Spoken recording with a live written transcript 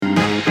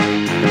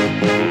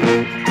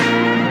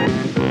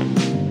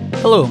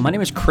Hello, my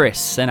name is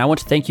Chris, and I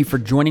want to thank you for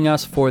joining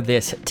us for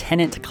this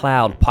Tenant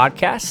Cloud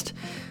podcast.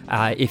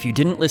 If you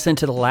didn't listen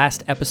to the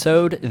last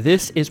episode,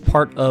 this is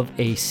part of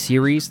a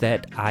series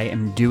that I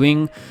am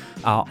doing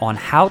on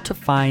how to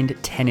find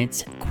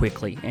tenants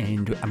quickly.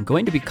 And I'm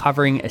going to be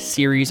covering a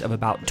series of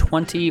about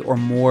 20 or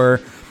more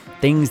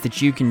things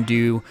that you can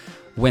do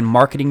when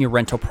marketing your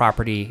rental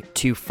property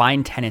to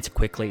find tenants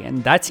quickly.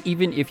 And that's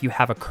even if you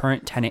have a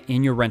current tenant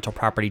in your rental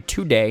property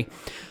today,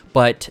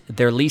 but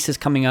their lease is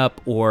coming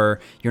up or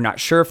you're not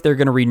sure if they're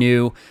going to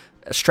renew.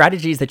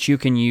 Strategies that you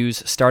can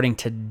use starting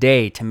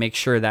today to make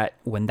sure that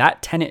when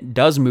that tenant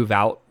does move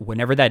out,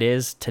 whenever that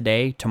is,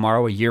 today,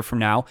 tomorrow, a year from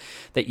now,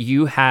 that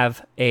you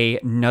have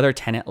another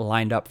tenant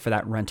lined up for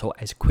that rental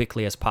as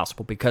quickly as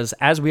possible. Because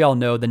as we all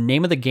know, the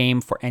name of the game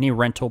for any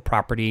rental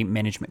property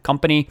management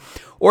company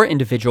or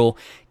individual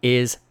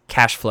is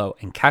cash flow.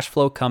 And cash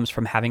flow comes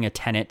from having a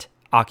tenant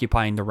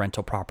occupying the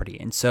rental property.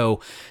 And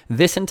so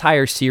this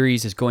entire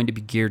series is going to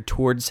be geared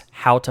towards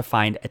how to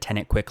find a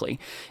tenant quickly.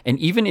 And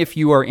even if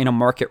you are in a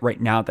market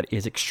right now that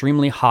is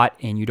extremely hot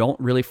and you don't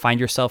really find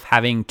yourself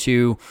having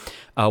to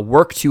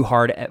work too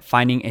hard at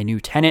finding a new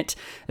tenant,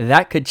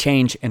 that could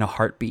change in a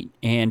heartbeat.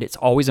 And it's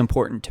always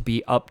important to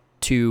be up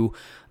to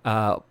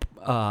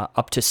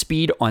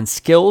speed on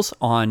skills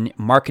on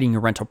marketing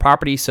your rental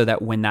property so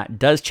that when that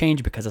does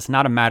change, because it's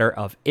not a matter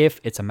of if,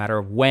 it's a matter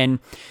of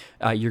when,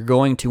 you're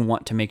going to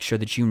want to make sure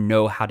that you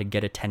know how to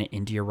get a tenant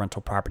into your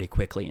rental property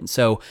quickly. And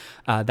so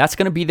that's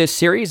going to be this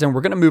series, and we're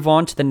going to move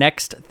on to the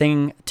next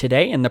thing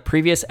today. In the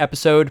previous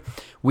episode,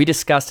 we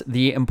discussed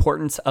the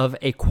importance of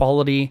a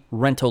quality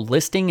rental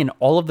listing and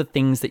all of the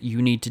things that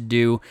you need to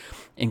do,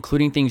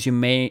 including things you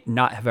may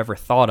not have ever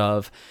thought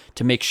of,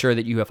 to make sure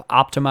that you have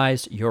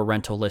optimized your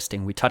rental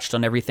listing. We touched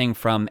on everything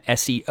from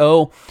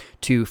SEO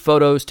to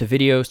photos to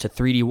videos to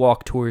 3D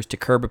walk tours to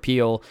curb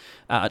appeal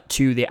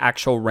to the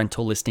actual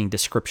rental listing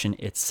description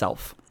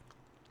itself,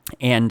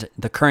 and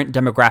the current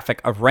demographic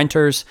of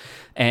renters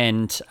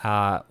and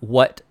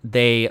what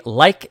they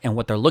like and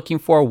what they're looking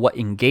for, what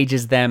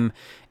engages them,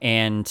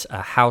 and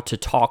how to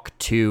talk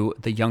to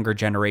the younger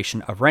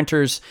generation of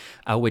renters,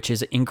 which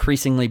is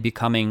increasingly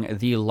becoming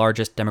the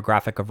largest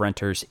demographic of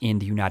renters in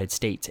the United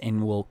States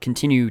and will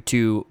continue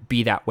to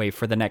be that way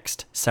for the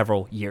next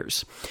several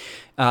years.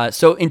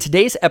 So in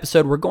today's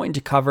episode, we're going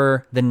to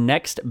cover the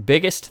next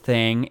biggest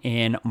thing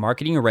in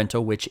marketing a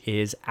rental, which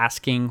is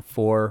asking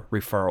for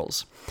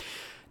referrals.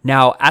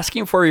 Now,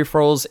 asking for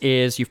referrals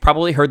is, you've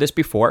probably heard this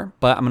before,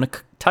 but I'm going to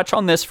touch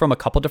on this from a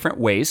couple different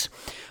ways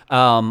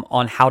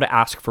on how to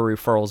ask for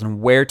referrals and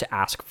where to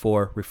ask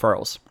for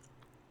referrals.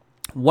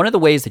 One of the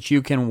ways that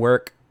you can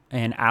work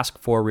and ask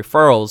for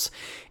referrals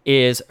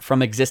is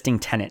from existing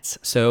tenants.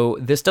 So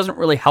this doesn't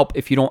really help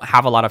if you don't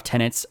have a lot of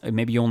tenants.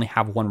 Maybe you only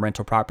have one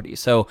rental property.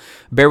 So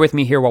bear with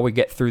me here while we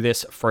get through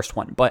this first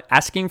one. But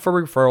asking for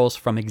referrals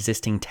from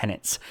existing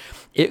tenants.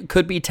 It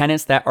could be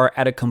tenants that are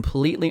at a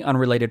completely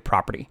unrelated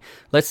property.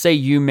 Let's say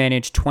you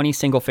manage 20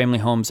 single family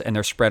homes and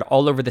they're spread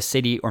all over the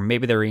city, or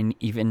maybe they're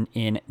even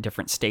in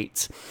different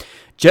states.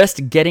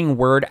 Just getting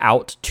word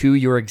out to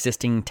your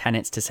existing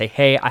tenants to say,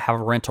 hey, I have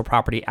a rental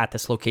property at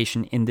this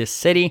location in this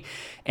city,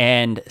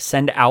 and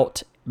send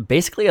out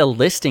basically a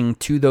listing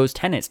to those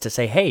tenants to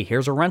say, hey,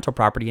 here's a rental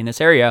property in this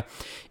area.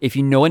 If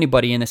you know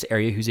anybody in this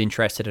area who's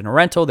interested in a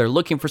rental, they're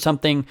looking for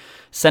something,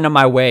 send them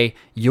my way.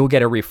 You'll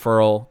get a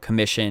referral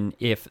commission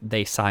if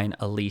they sign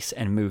a lease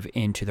and move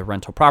into the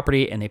rental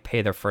property and they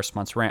pay their first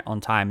month's rent on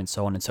time, and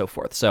so on and so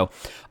forth. So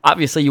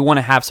obviously you want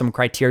to have some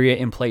criteria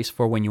in place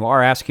for when you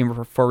are asking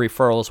for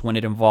referrals, when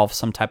it involves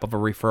some type of a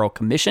referral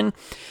commission.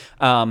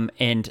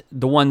 And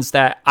the ones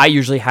that I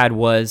usually had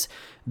was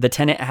the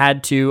tenant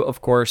had to, of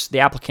course, the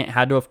applicant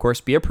had to, of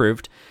course, be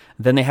approved.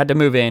 Then they had to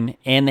move in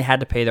and they had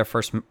to pay their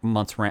first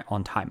month's rent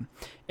on time.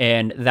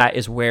 And that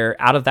is where,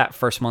 out of that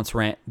first month's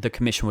rent, the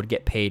commission would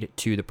get paid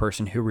to the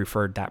person who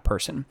referred that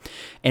person.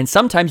 And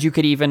sometimes you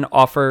could even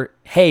offer,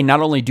 hey, not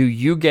only do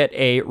you get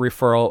a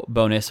referral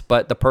bonus,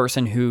 but the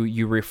person who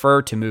you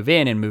refer to move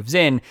in and moves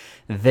in,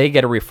 they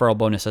get a referral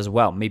bonus as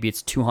well. Maybe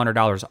it's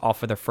 $200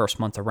 off of their first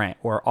month of rent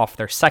or off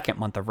their second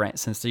month of rent.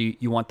 Since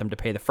you want them to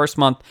pay the first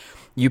month,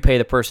 you pay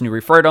the person who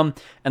referred them.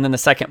 And then the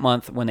second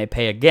month, when they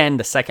pay again,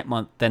 the second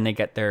month, then they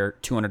get their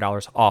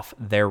 $200 off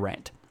their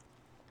rent.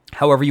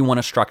 However you want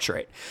to structure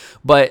it.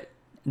 But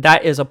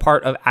that is a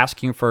part of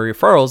asking for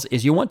referrals,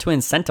 is you want to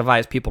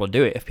incentivize people to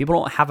do it. If people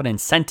don't have an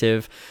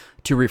incentive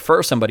to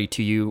refer somebody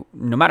to you,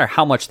 no matter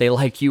how much they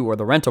like you or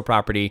the rental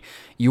property,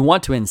 you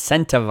want to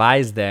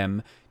incentivize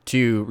them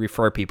to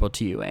refer people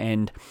to you.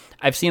 And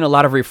I've seen a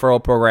lot of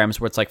referral programs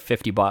where it's like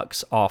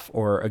 $50 off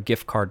or a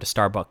gift card to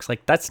Starbucks.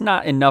 Like, that's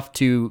not enough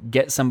to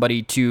get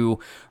somebody to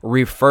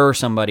refer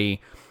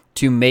somebody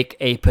to make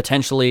a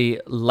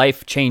potentially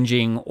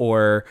life-changing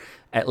or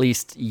at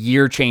least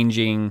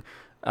year-changing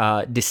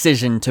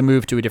decision to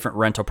move to a different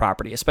rental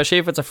property, especially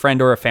if it's a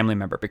friend or a family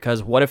member.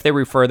 Because what if they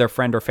refer their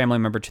friend or family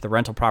member to the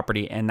rental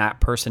property and that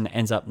person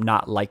ends up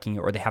not liking it,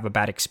 or they have a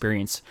bad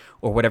experience,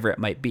 or whatever it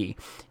might be,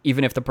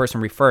 even if the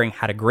person referring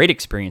had a great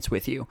experience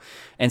with you.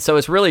 And so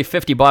it's really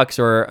 $50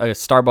 or a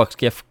Starbucks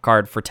gift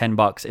card for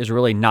 $10 is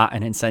really not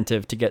an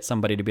incentive to get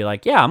somebody to be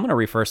like, yeah, I'm going to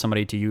refer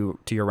somebody to you,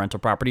 to your rental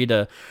property,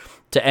 to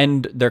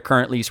end their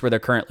current lease where they're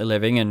currently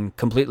living and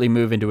completely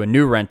move into a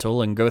new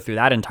rental and go through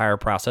that entire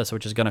process,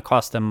 which is going to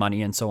cost them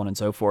money and so on and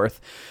so forth.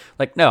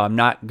 Like, no, I'm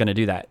not going to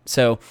do that.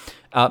 So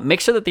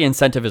make sure that the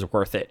incentive is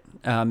worth it.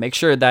 Make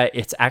sure that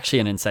it's actually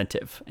an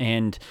incentive.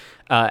 And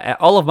at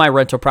all of my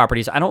rental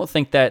properties, I don't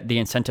think that the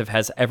incentive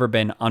has ever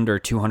been under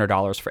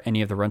 $200 for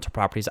any of the rental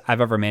properties I've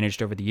ever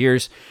managed over the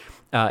years.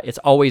 It's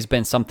always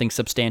been something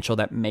substantial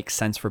that makes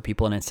sense for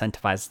people and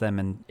incentivizes them,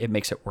 and it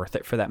makes it worth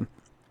it for them.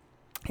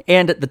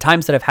 And the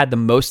times that I've had the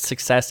most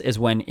success is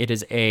when it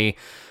is a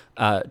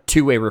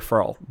two-way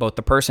referral. Both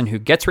the person who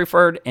gets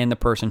referred and the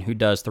person who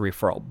does the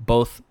referral.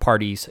 Both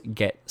parties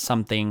get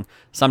some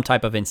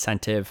type of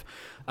incentive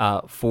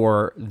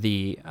for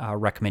the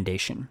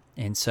recommendation.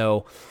 And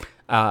so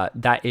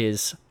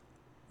those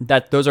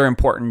are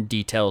important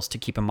details to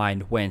keep in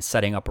mind when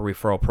setting up a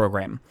referral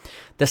program.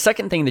 The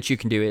second thing that you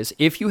can do is,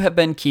 if you have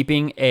been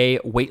keeping a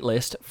wait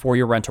list for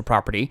your rental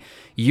property,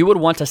 you would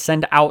want to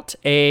send out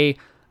a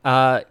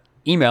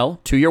email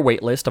to your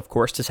wait list, of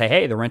course, to say,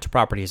 hey, the rental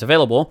property is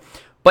available.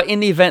 But in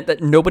the event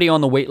that nobody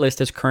on the wait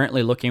list is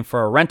currently looking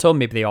for a rental,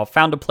 maybe they all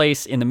found a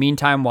place in the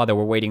meantime while they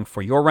were waiting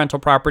for your rental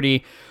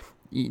property,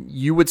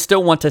 you would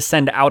still want to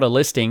send out a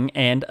listing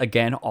and,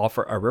 again,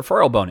 offer a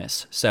referral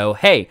bonus. So,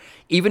 hey,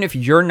 even if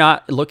you're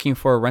not looking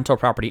for a rental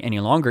property any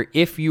longer,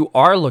 if you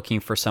are looking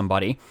for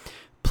somebody,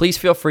 please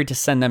feel free to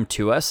send them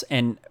to us.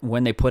 And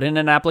when they put in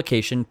an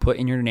application, put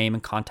in your name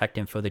and contact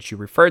info that you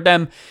referred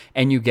them,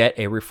 and you get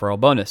a referral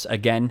bonus.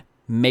 Again,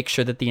 make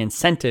sure that the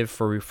incentive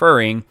for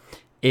referring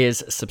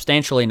is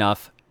substantial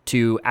enough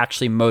to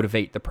actually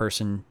motivate the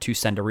person to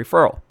send a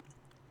referral.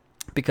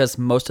 Because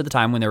most of the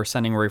time when they're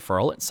sending a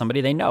referral, it's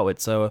somebody they know.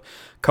 It's a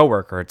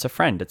coworker, it's a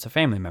friend, it's a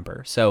family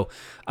member. So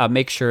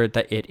make sure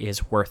that it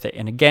is worth it.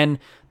 And again,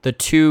 the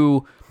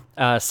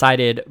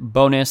two-sided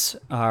bonus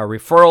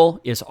referral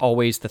is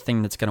always the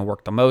thing that's going to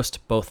work the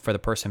most, both for the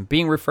person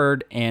being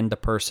referred and the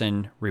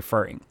person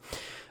referring.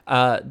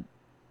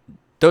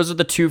 Those are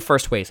the two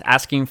first ways: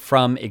 asking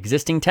from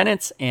existing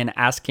tenants and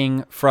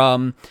asking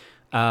from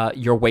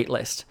your wait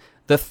list.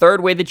 The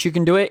third way that you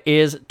can do it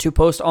is to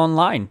post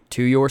online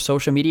to your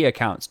social media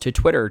accounts, to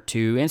Twitter,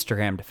 to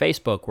Instagram, to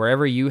Facebook,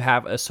 wherever you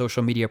have a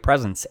social media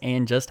presence,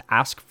 and just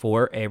ask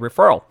for a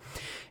referral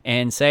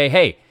and say,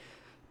 hey,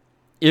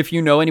 if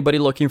you know anybody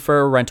looking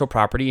for a rental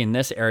property in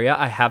this area,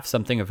 I have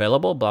something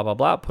available, blah, blah,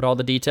 blah. Put all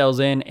the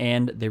details in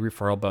and the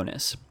referral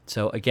bonus.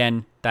 So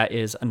again, that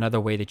is another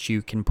way that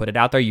you can put it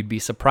out there. You'd be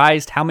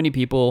surprised how many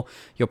people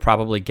you'll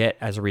probably get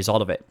as a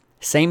result of it.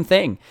 Same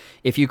thing.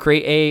 If you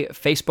create a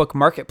Facebook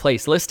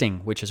Marketplace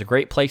listing, which is a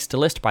great place to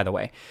list, by the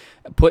way,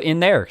 put in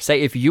there.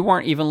 Say if you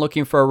weren't even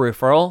looking for a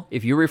referral,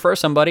 if you refer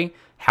somebody,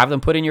 have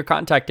them put in your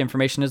contact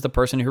information as the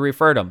person who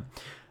referred them,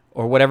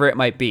 or whatever it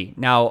might be.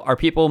 Now, are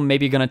people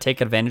maybe going to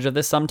take advantage of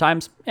this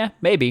sometimes? Yeah,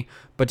 maybe.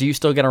 But do you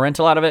still get a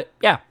rental out of it?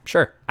 Yeah,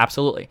 sure.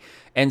 Absolutely.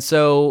 And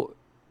so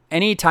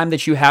anytime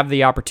that you have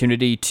the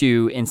opportunity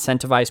to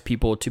incentivize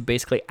people to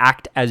basically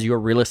act as your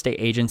real estate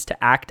agents,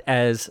 to act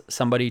as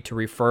somebody to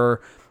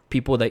refer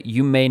people that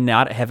you may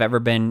not have ever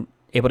been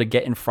able to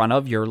get in front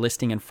of, your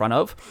listing in front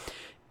of,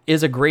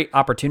 is a great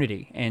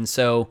opportunity. And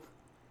so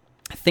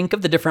think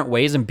of the different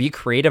ways and be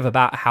creative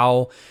about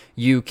how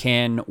you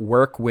can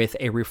work with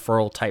a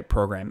referral type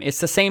program.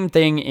 It's the same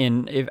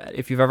thing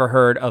if you've ever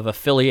heard of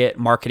affiliate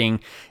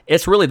marketing.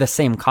 It's really the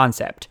same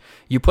concept.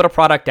 You put a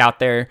product out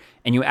there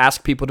and you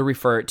ask people to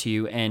refer it to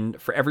you,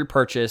 and for every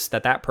purchase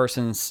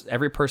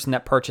every person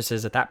that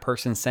purchases that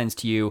person sends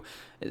to you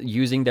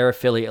using their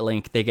affiliate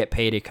link, they get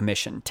paid a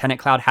commission.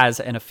 TenantCloud has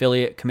an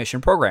affiliate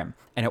commission program,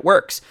 and it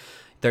works.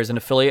 There's an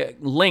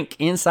affiliate link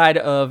inside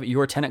of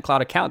your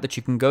TenantCloud account that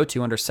you can go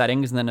to under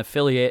settings, and then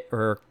affiliate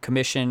or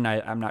commission.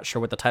 I'm not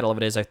sure what the title of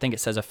it is. I think it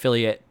says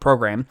affiliate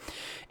program.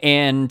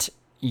 And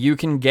you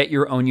can get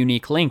your own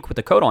unique link with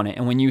a code on it.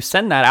 And when you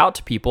send that out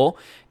to people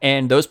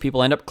and those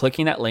people end up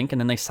clicking that link and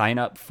then they sign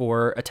up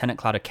for a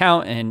TenantCloud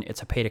account and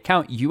it's a paid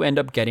account, you end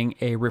up getting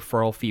a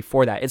referral fee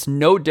for that. It's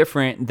no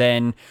different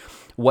than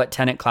what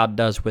TenantCloud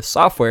does with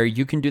software.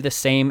 You can do the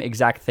same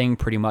exact thing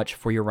pretty much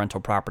for your rental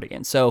property.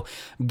 And so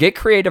get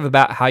creative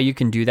about how you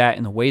can do that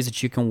and the ways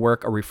that you can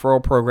work a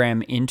referral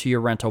program into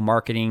your rental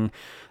marketing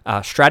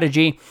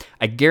strategy.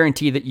 I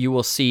guarantee that you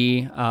will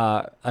see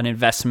an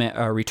investment,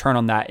 a return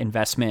on that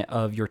investment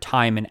of your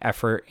time and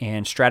effort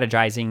and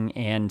strategizing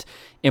and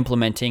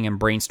implementing and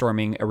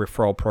brainstorming a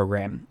referral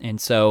program. And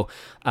so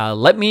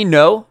let me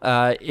know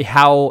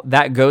how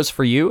that goes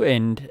for you.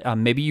 And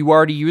maybe you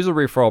already use a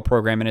referral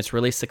program and it's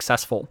really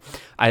successful.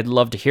 I'd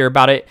love to hear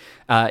about it.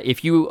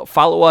 If you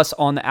follow us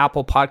on the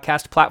Apple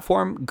Podcast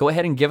platform, go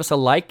ahead and give us a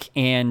like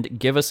and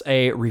give us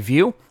a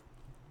review.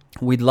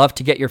 We'd love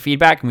to get your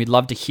feedback, and we'd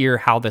love to hear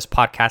how this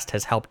podcast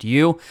has helped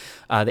you,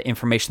 the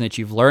information that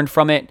you've learned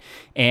from it.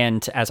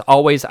 And as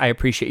always, I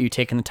appreciate you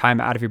taking the time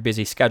out of your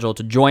busy schedule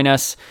to join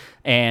us,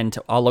 and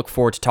I'll look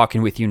forward to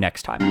talking with you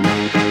next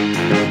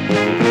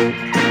time.